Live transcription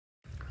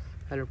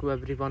Hello to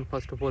everyone.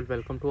 First of all,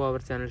 welcome to our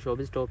channel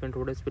Showbiz Top. In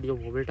today's video,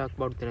 we will talk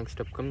about the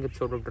next upcoming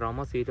episode of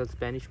drama serial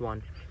Spanish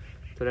One.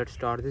 So let's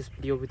start this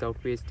video without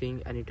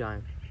wasting any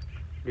time.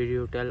 Did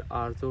you tell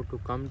Arzu to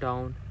come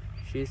down?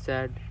 She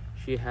said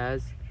she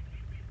has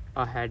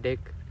a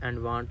headache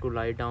and want to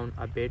lie down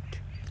a bit.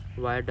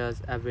 Why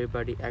does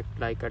everybody act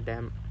like a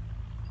damn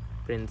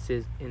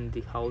princess in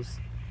the house?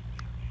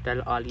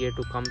 Tell Alia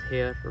to come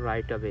here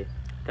right away.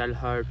 Tell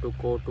her to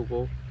go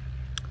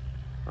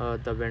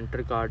the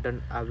winter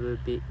garden. I will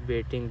be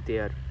waiting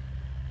there.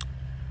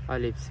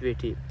 Alip,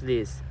 sweetie,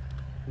 please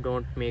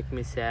don't make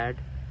me sad.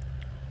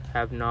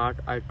 Have not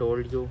I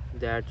told you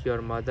that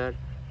your mother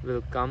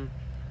will come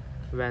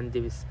when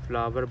this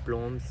flower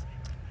blooms?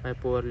 My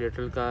poor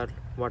little girl,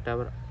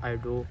 whatever I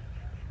do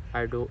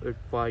it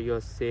for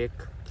your sake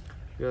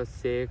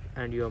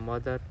and your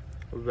mother.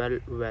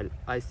 Well,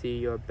 I see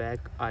you're back,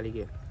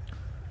 Alia.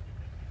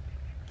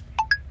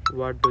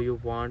 What do you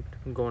want,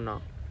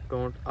 Gona?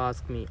 Don't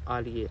ask me,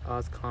 Alia.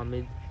 Ask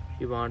Hamid.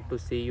 He want to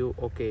see you.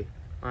 Okay,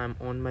 I'm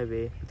on my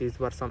way. These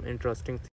were some interesting things.